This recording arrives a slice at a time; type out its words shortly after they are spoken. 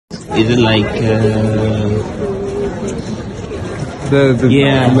Is it like the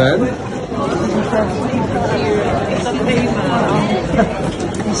yeah. man?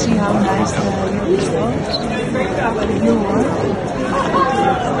 You see how nice the blue one?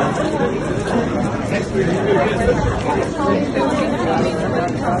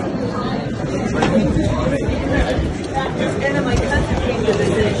 And then my cousin came to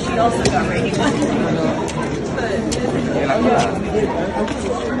visit. She also got ready one.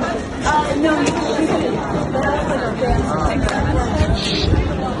 No,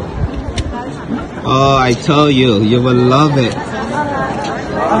 Oh, I told you, you will love it.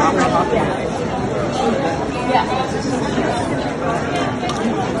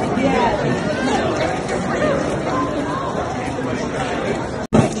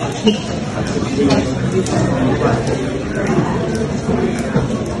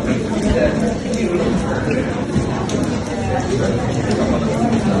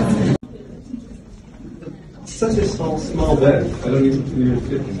 Such a small bed. I don't even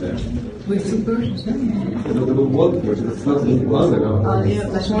fit in there. With two persons, huh? The one person, it's not long enough. Oh, yeah,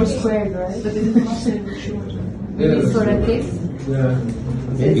 like more squared, right? But it's not short. Yeah, It's for a kid? Yeah.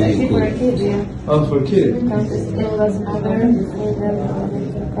 It's actually for a kid, yeah. Oh, for kids. Because it doesn't matter for them.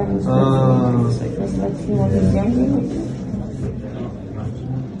 Because like small and younger.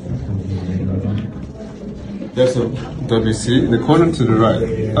 There's a WC. The corner to the right.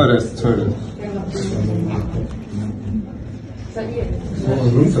 Oh, that's the toilet. Oh,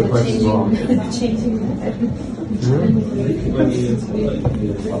 the rooms are quite small.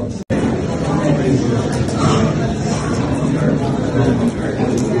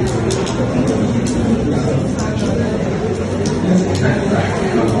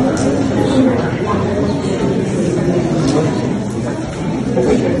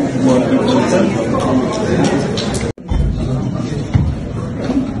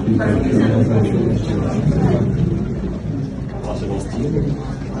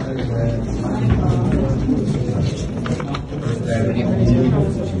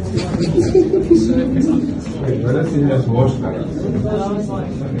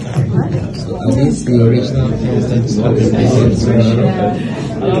 So are these the original things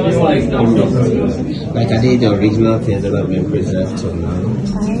like are they the original things that have been preserved till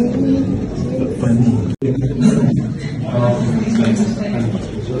now?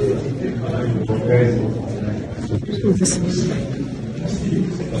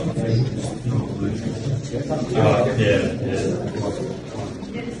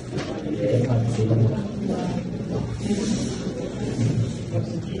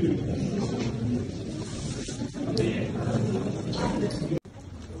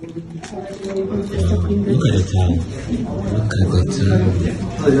 Look at the town. Look at the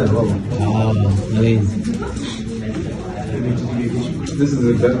town. Wow, I mean, This is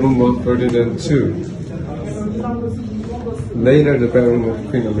the bedroom of Ferdinand II. Later, the bedroom of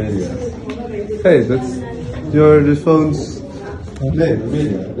Queen Amelia. Hey, that's the phone's name,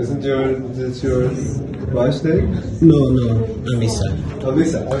 Amelia. Isn't this your wife's name? no, Amisa.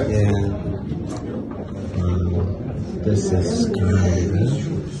 Alisa. Okay. Yeah. This is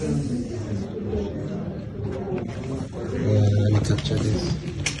great. Yeah, let me capture this.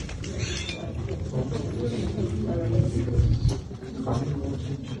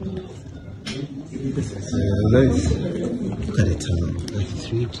 Nice. Look at the town. Like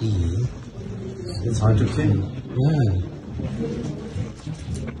 3D. It's hard to clean. Yeah.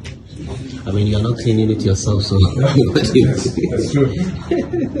 I mean, you're not cleaning it yourself, so what do you do? That's true.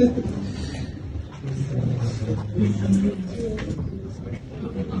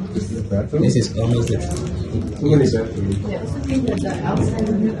 This is the bathroom. This is almost it. Too many bathrooms. Yeah, it's the thing that the outside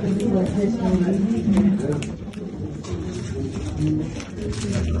of you can do like this one.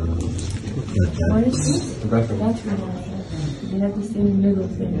 What is this? The bathroom. That's right. They have the same middle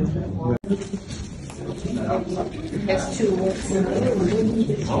thing. Has two works in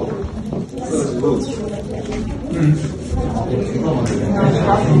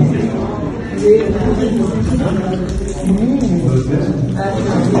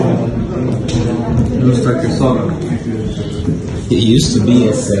Looks like a sauna. It used to be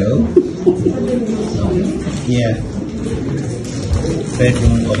a cell. Yeah.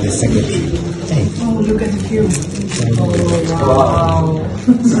 Bedroom of the secretary. Hey. Oh, look at the view. Wow.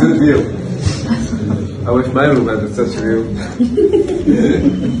 It's a good view. I wish my room had such a view.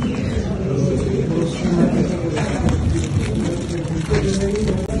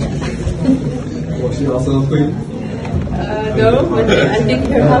 Was she also a queen? no, but I think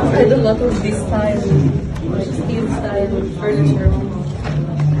her house had a lot of this style, like steel style furniture.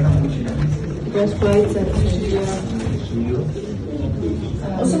 That's right.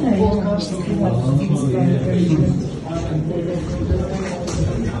 Also, no, you have steel style version.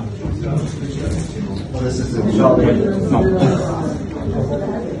 This is the Charlie.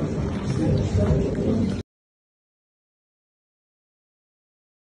 No.